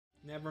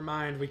Never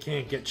mind, we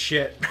can't get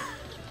shit.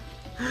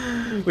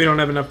 We don't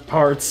have enough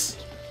parts.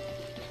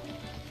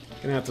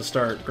 Gonna have to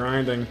start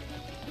grinding.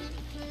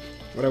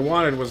 What I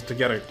wanted was to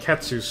get a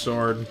Ketsu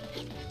sword.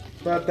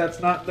 But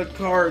that's not the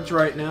cards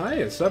right now.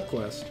 Hey, a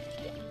subquest.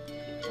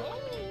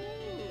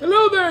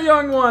 Hello there,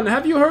 young one!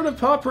 Have you heard of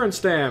paw print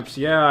stamps?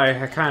 Yeah, I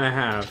kinda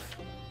have.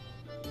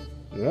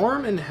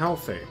 Warm and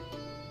healthy.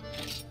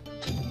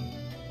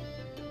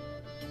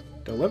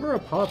 Deliver a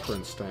paw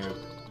print stamp.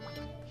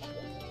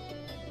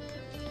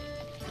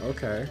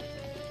 Okay.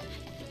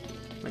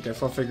 I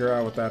guess I'll figure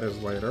out what that is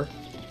later.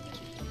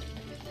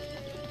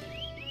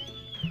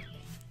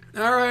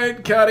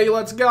 Alright, Cuddy,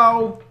 let's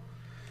go!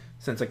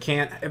 Since I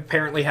can't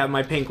apparently have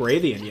my pink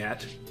Radiant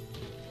yet.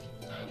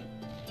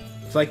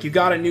 It's like you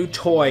got a new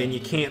toy and you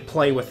can't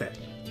play with it.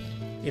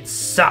 It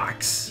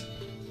sucks!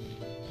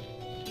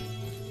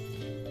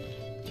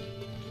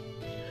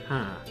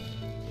 Huh.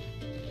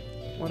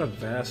 What a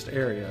vast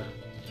area.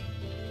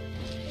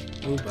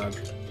 Ooh, bug.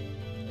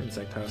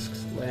 Insect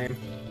husks. Lame.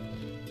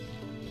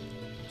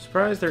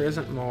 Surprised there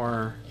isn't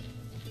more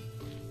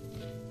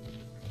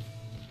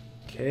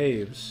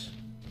caves.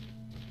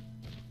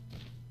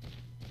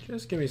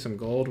 Just give me some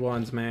gold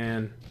ones,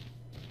 man.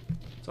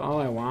 That's all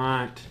I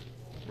want.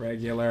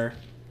 Regular.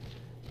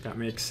 Got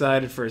me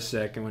excited for a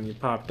second when you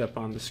popped up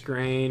on the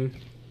screen.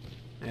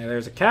 Hey,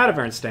 there's a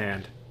cavern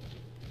stand.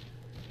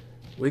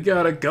 We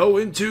gotta go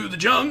into the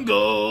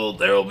jungle.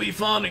 There'll be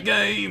fun and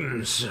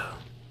games.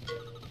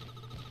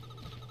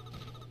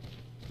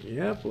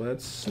 Yep,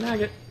 let's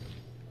snag it.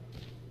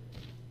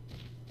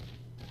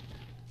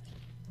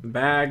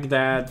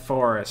 Baghdad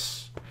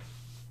Forest.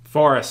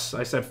 Forest.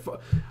 I said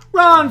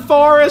run,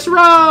 Forest,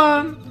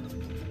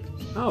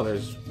 run! Oh,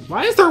 there's...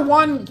 Why is there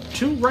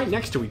two right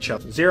next to each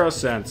other? 0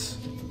 cents.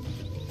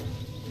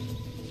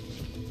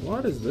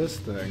 What is this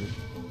thing?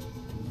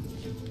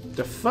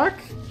 The fuck?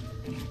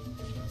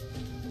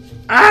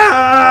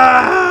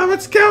 Ah!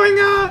 What's going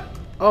on?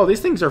 Oh,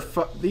 these things are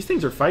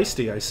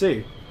feisty, I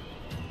see.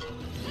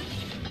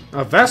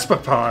 A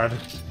Vespapod.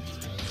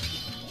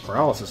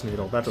 Paralysis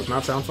needle. That does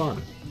not sound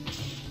fun.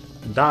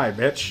 Die,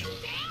 bitch.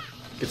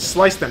 Get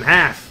sliced in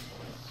half.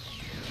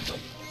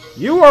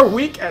 You are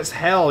weak as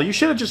hell. You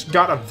should have just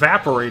got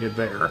evaporated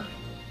there.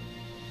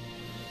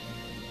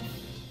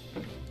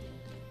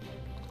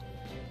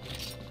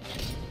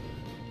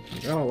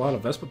 You got a lot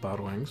of Vespapod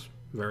wings,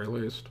 very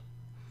least.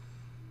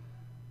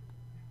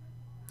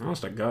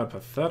 Honest to God,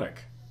 pathetic.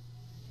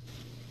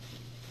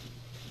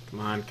 Come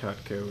on,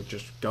 Cutco,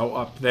 just go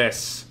up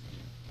this.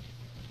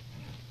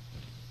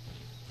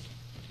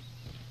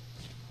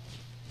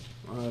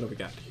 What do we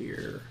got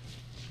here?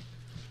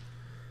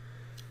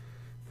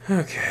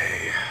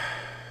 Okay.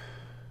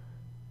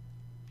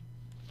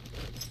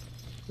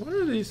 What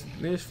are these?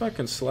 These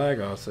fucking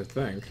Slagos, I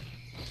think.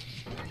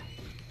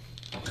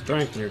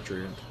 Strength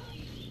nutrient.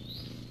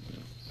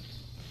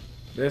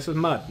 This is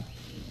mud.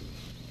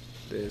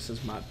 This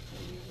is mud.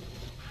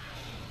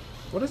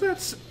 What is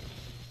that?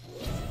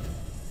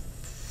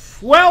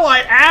 Well, I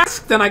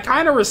asked and I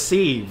kind of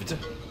received.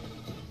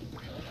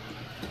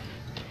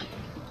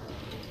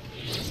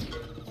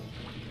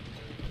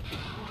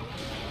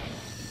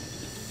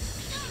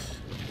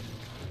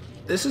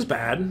 This is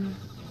bad.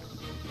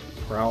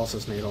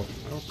 Paralysis needle.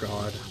 Oh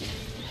god.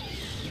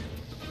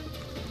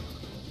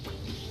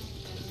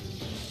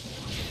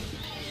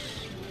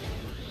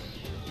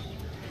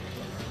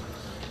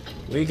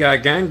 We got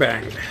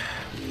gangbanged.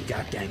 We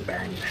got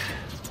gangbanged.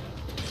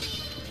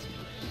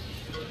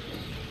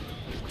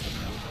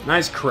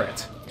 Nice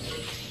crit.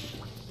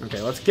 Okay,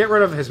 let's get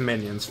rid of his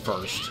minions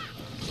first.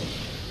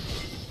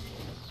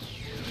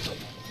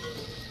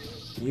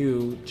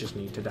 You just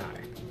need to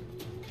die.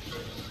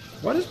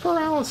 What does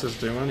paralysis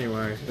do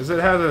anyway? Does it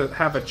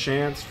have a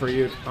chance for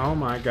you? Oh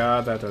my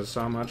god, that does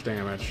so much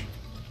damage.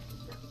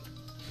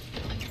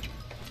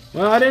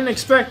 Well, I didn't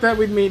expect that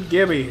we'd meet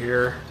Gibby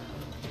here.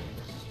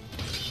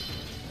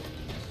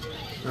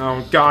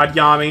 Oh god,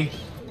 Yami.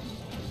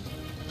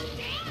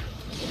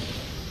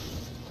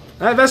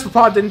 That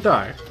Vespapod didn't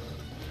die.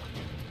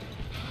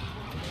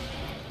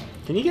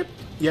 Can you get...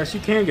 Yes,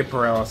 you can get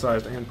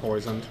paralyzed and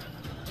poisoned.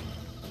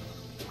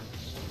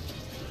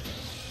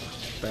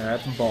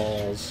 Bad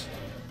balls.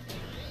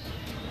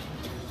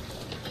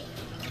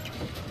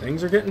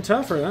 Things are getting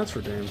tougher, that's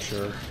for damn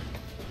sure.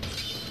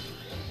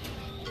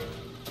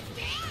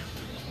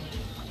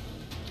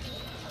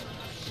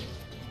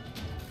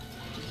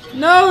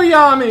 No,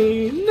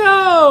 Yami!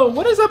 No!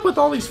 What is up with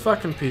all these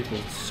fucking people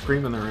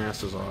screaming their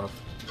asses off?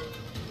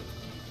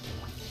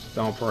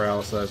 Don't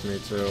paralyze me,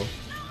 too.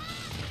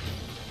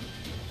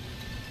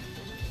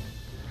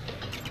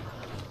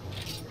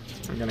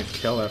 I'm gonna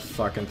kill that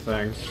fucking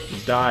thing.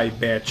 Die,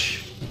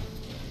 bitch.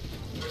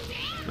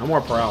 No more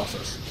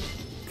paralysis.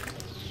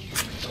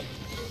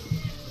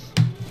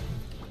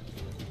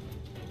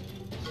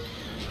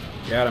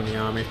 Get him,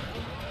 Yami.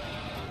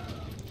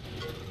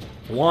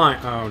 Why?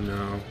 Oh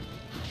no.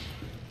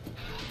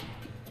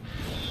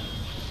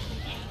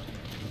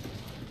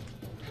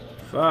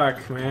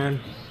 Fuck, man.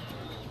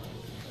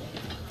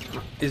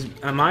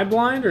 Am I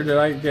blind, or did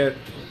I get...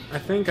 I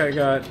think I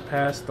got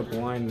past the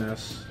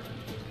blindness.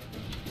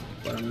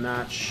 But I'm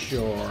not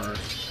sure.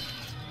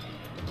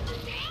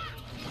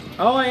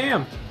 Oh, I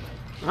am.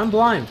 I'm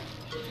blind.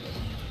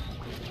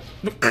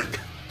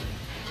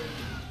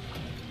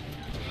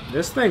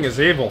 This thing is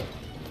evil.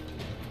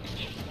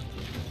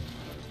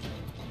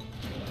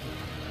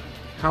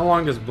 How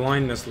long does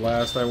blindness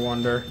last, I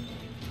wonder?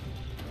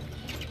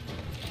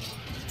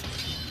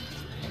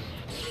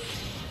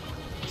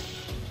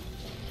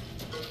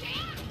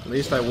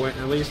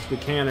 At least we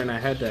can in a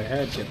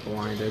head-to-head get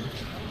blinded.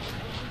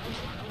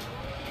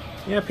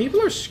 Yeah,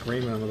 people are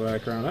screaming in the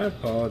background. I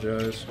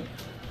apologize.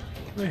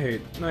 I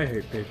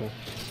hate people.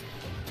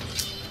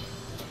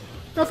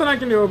 Nothing I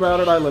can do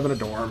about it. I live in a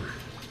dorm.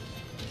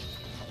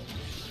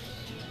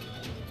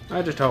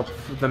 I just hope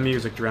the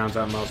music drowns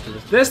out most of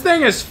this. This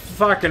thing is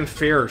fucking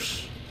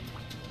fierce.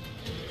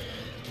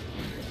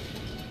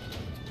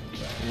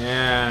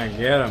 Yeah,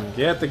 get him.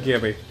 Get the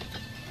Gibby.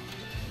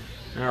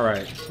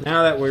 Alright,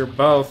 now that we're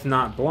both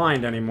not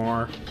blind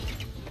anymore.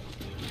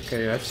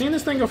 Okay, I've seen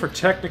this thing go for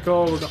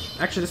technical.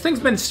 Actually, this thing's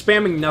been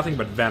spamming nothing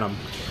but venom.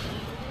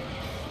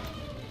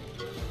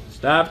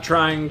 Stop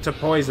trying to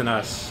poison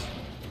us.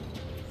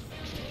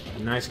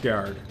 Nice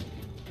guard.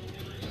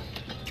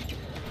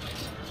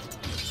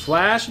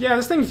 Flash? Yeah,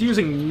 this thing's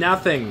using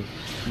nothing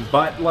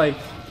but, like,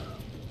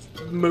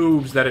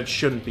 moves that it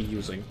shouldn't be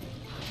using.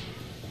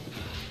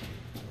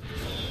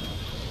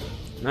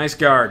 Nice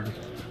guard.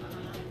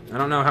 I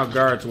don't know how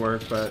guards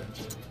work, but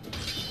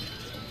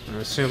I'm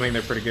assuming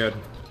they're pretty good.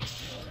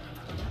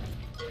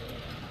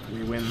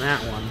 We win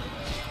that one.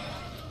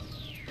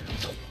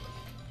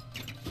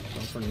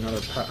 Going for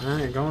another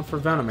Alright, going for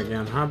Venom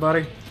again, huh,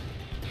 buddy?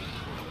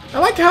 I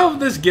like how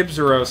this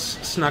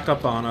Gibzeros snuck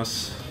up on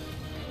us.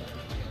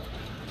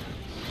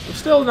 I'm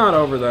still not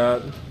over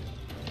that.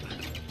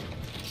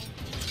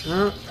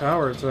 Oh,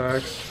 power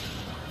attacks.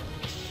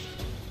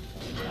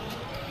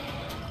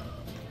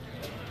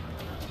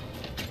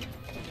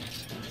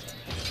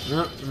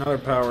 Oh, another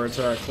power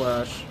attack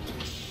flash.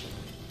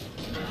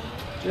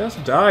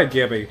 Just die,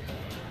 Gibby.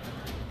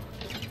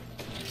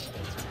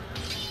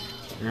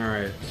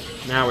 Alright,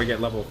 now we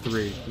get level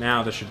 3.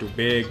 Now this should do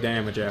big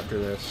damage after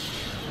this.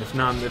 If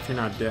you're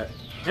not dead.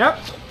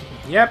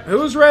 Yep,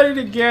 who's ready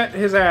to get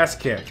his ass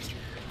kicked?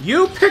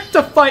 You picked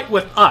a fight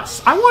with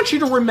us. I want you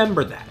to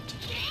remember that.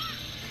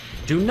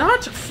 Do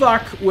not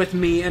fuck with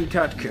me and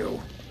Kutku.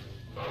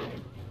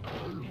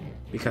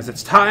 Because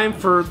it's time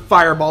for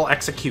fireball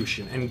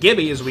execution, and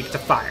Gibby is weak to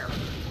fire.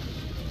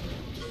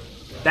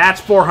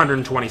 That's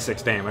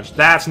 426 damage.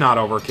 That's not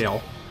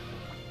overkill.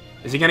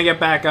 Is he gonna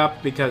get back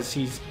up because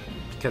he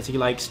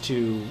likes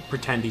to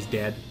pretend he's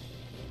dead?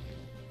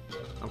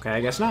 Okay, I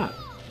guess not.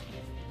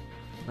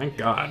 Thank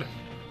God.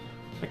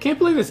 I can't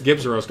believe this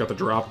Gibzeros got the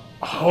drop.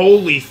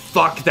 Holy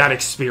fuck, that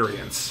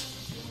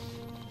experience.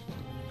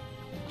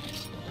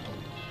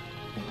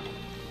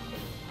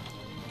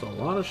 It's a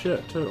lot of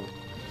shit, too.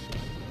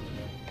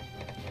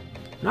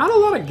 Not a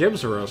lot of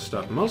Gibzeros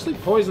stuff. Mostly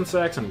poison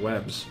sacks and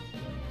webs.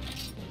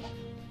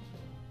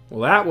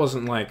 Well, that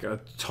wasn't like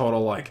a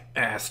total, like,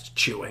 ass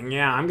chewing.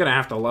 Yeah, I'm gonna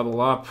have to level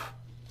up.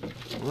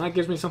 Well, that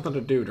gives me something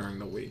to do during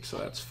the week, so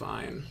that's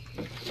fine.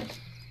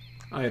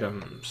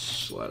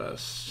 Items. Let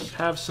us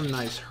have some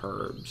nice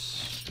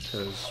herbs,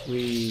 because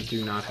we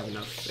do not have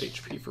enough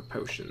HP for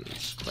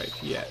potions quite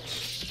yet.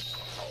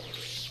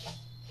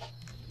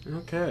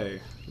 Okay,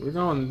 we're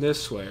going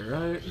this way,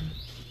 right?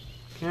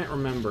 Can't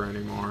remember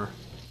anymore.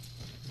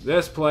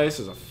 This place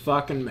is a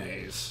fucking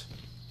maze.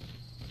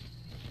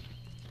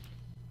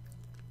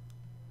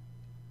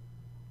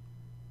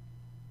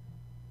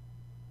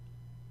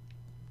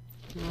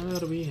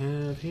 What do we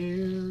have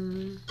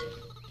here?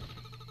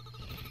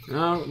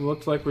 No, it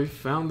looks like we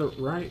found the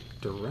right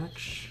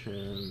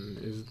direction.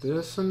 Is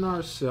this a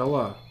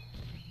Narcilla?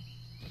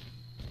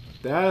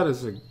 That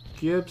is a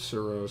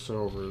Gibzeros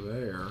over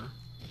there.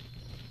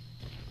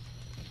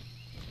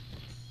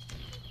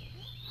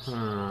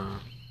 Huh.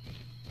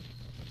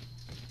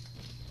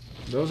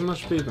 Those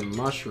must be the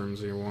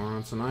mushrooms he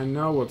wants, and I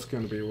know what's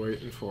going to be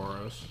waiting for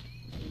us.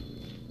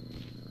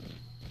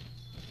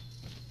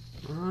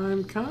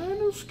 I'm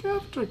kind of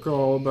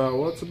skeptical about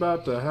what's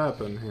about to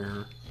happen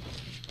here.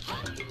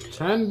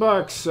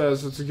 $10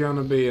 says it's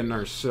gonna be a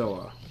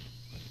Narcilla.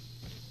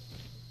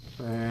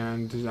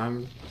 And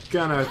I'm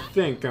gonna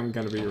think I'm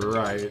gonna be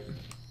right.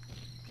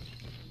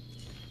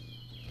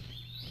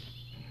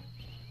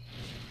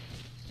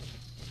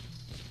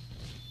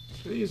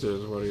 These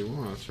is what he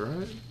wants,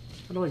 right?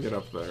 How do I get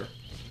up there?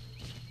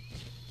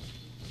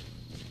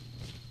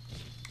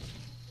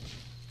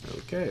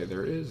 Okay,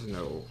 there is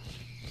no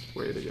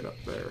way to get up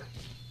there.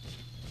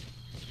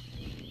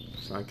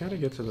 So I gotta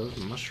get to those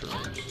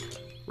mushrooms.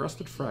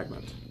 Rusted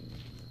fragment.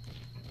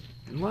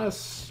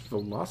 Unless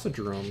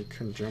Velocidrome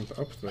can jump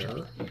up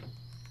there.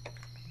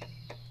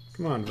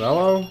 Come on,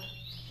 Velo.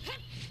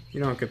 You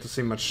don't get to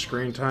see much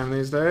screen time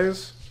these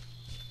days.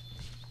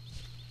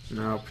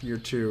 Nope, you're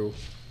too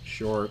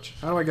short.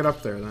 How do I get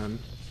up there, then?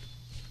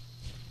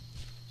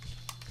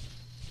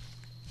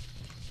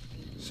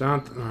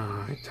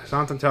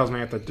 Something tells me I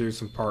have to do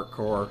some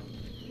parkour.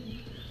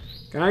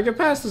 Can I get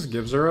past this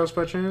Gibzeros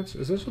by chance?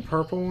 Is this a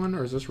purple one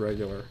or is this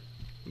regular?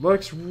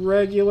 Looks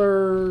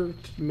regular,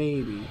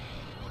 maybe.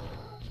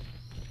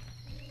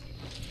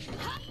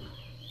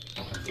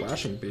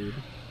 Flashing bead.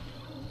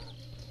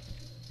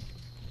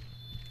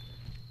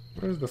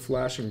 What does the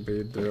flashing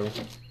bead do?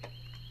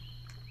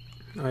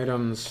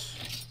 Items.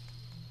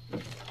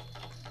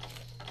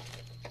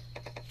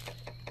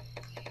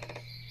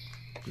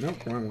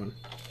 Nope, wrong one.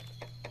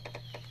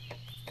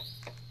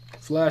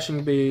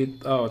 Flashing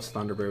bead. Oh, it's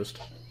Thunder Boost.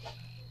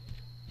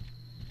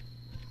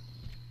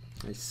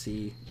 I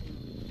see.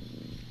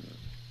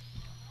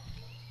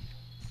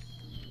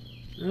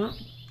 Oh.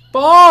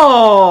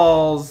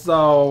 Balls!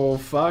 Oh,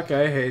 fuck,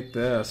 I hate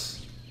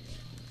this.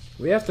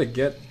 We have to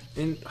get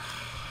in...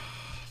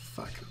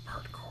 Fucking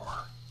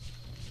parkour.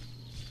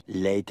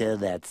 Later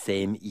that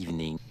same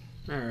evening.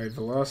 Alright,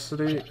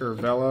 velocity, or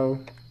velo.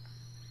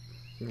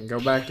 And go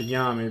back to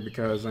Yami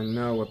because I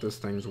know what this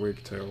thing's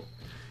weak to.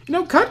 You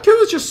know, Kutku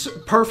is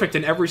just perfect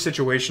in every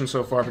situation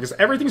so far because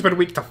everything's been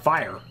weak to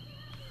fire.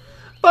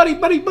 Buddy,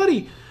 buddy,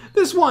 buddy!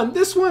 This one,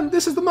 this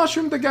is the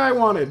mushroom the guy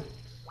wanted.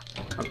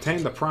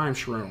 Obtain the prime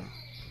shroom.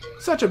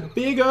 Such a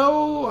big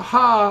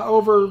ha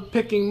over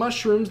picking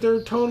mushrooms,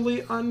 they're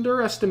totally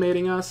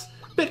underestimating us.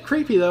 Bit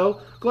creepy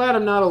though. Glad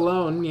I'm not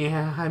alone.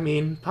 Yeah, I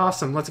mean,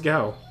 possum, let's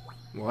go.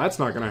 Well, that's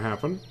not gonna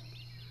happen.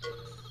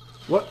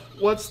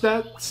 What's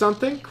that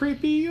something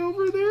creepy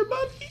over there,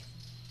 buddy?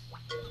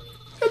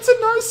 It's a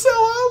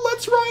Narcilla!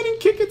 Let's ride and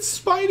kick its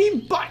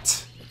spidey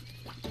butt!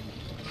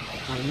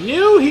 I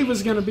knew he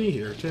was gonna be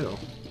here, too.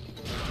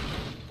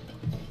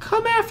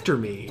 Come after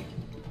me!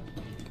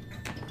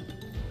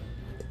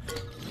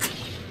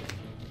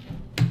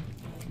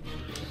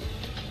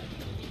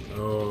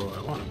 Oh,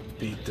 I want to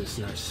beat this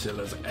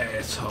Narcilla's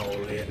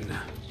asshole in.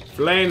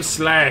 Flame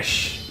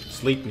Slash!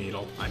 Sleep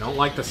Needle. I don't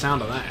like the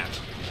sound of that.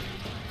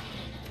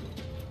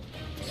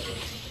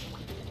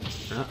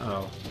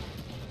 Uh-oh.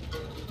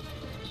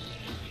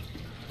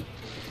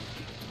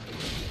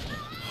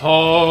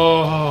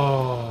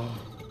 Oh!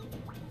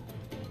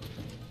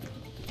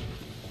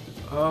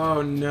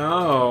 Oh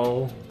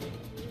no!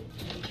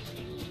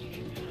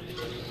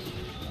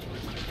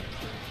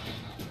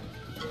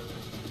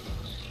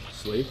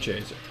 Sleep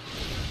Chaser.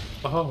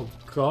 Oh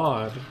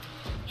god.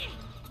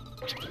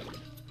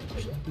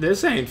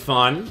 This ain't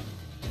fun.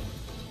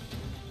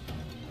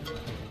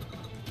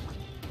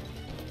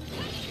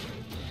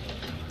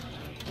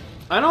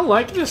 I don't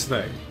like this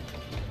thing.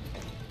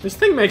 This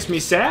thing makes me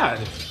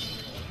sad.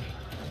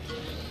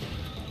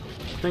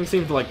 Things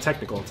seem to like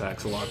technical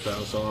attacks a lot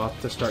though, so I'll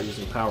have to start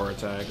using power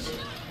attacks.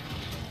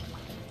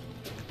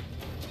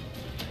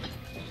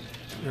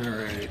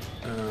 Alright,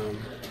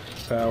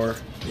 power.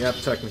 Yep,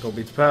 technical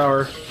beats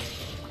power.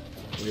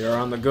 We are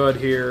on the good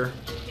here.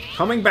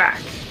 Coming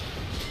back!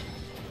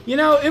 You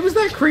know, it was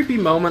that creepy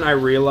moment I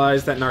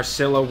realized that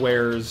Narcilla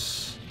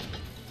wears...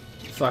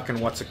 fucking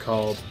what's it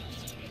called?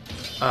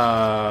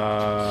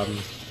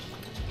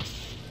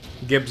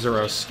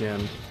 Gibzeros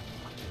skin.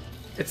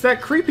 It's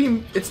that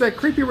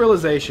creepy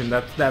realization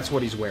that that's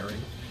what he's wearing.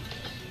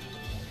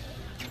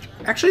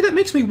 Actually, that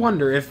makes me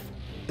wonder if,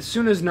 as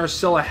soon as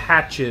Narcilla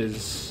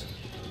hatches,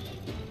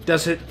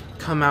 does it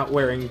come out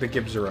wearing the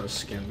Gibzeros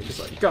skin? Because,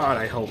 like, God,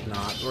 I hope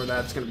not, or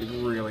that's gonna be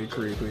really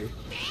creepy.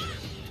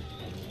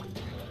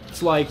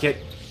 It's like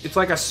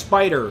a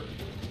spider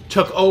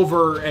took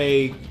over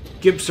a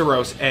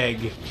Gibzeros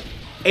egg,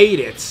 ate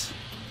it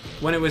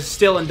when it was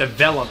still in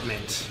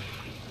development,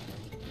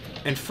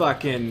 and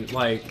fucking,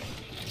 like,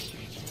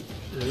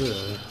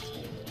 ugh,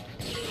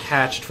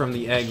 hatched from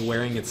the egg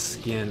wearing its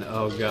skin.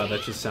 Oh god,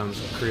 that just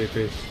sounds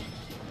creepy.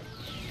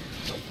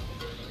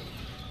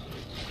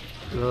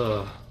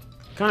 Ugh.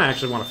 Kinda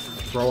actually want to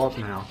throw up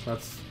now.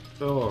 That's...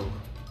 oh.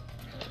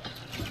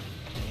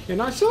 Yeah,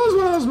 Narcilla's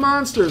one of those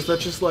monsters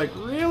that's just, like,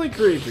 really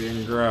creepy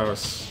and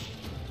gross.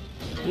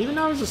 Even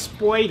though he's a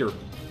spider.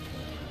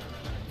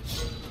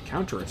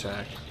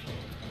 Counterattack.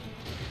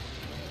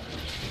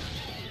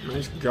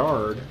 Nice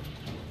guard.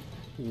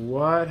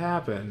 What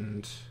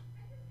happened?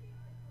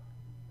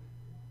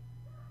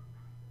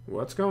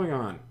 What's going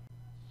on?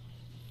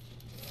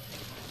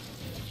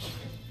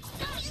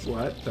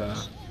 What the...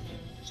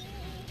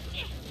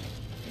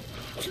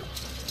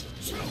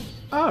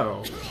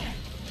 oh.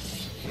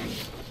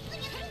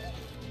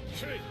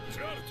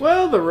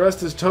 Well, the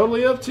rest is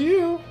totally up to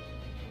you.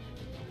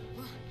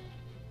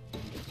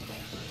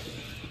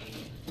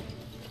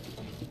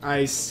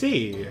 I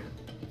see.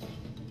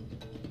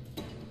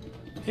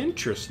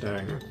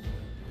 Interesting.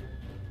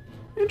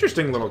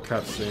 Interesting little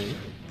cutscene.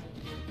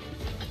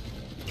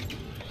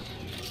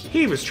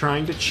 He was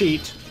trying to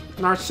cheat.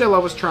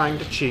 Narcilla was trying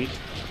to cheat.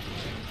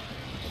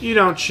 You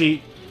don't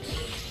cheat.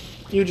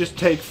 You just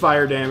take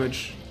fire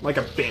damage like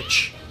a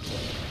bitch.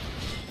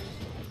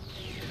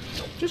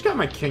 Just got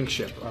my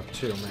kingship up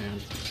too, man.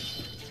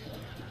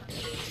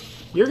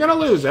 You're gonna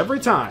lose every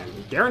time.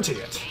 Guarantee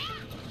it.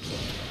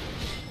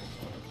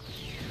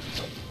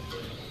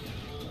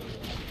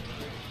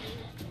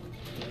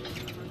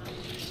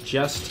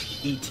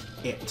 Just eat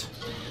it.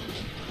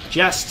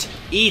 Just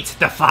eat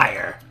the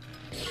fire!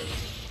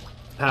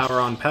 Power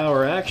on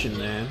power action,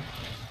 man.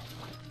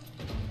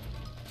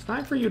 It's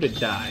time for you to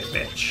die,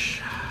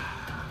 bitch.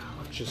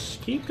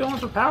 Just keep going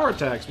for power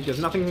attacks, because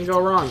nothing can go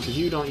wrong, because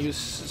you don't use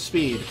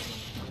speed.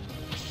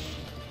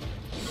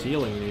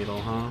 Sealing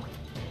needle, huh?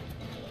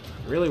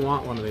 I really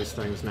want one of these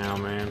things now,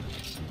 man.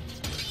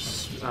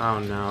 Oh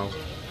no.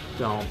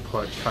 Don't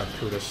put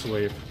Cutku to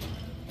sleep.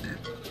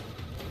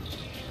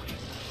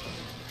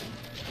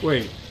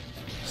 Wait.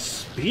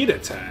 Speed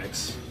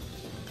attacks?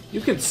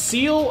 You can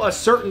seal a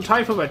certain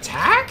type of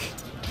attack?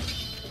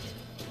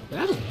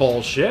 That's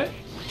bullshit.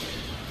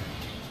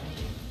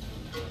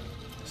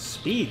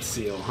 Speed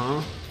seal,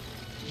 huh?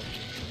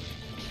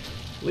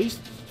 At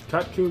least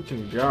Cutku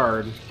can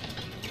guard.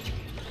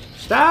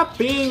 Stop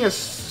being a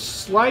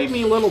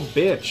slimy little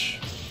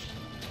bitch.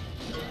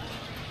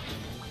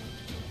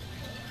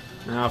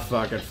 Ah,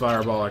 fuck it.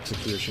 Fireball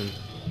execution.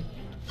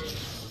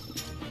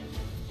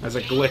 As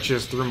it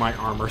glitches through my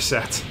armor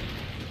set.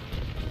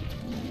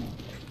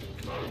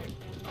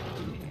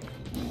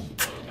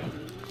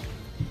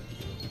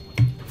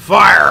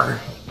 Fire!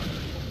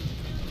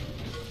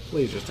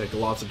 Please just take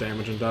lots of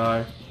damage and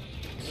die.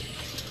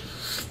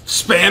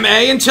 Spam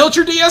A and tilt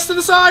your DS to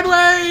the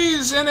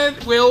sideways! And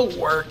it will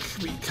work,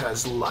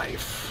 because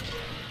life.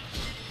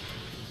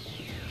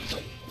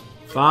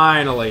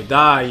 Finally,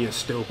 die, you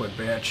stupid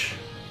bitch.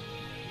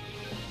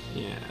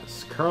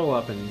 Yes, curl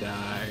up and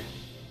die.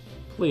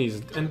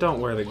 Please, and don't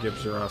wear the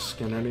Gibbs R Us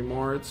skin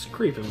anymore. It's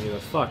creeping me the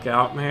fuck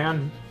out,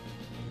 man.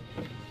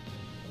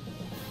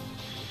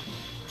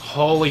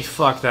 Holy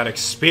fuck, that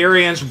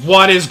experience!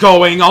 What is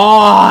going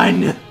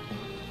on?!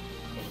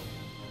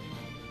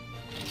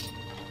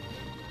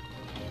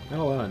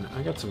 Hell on,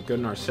 I got some good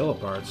Narcilla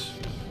parts.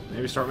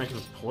 Maybe start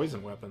making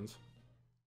poison weapons.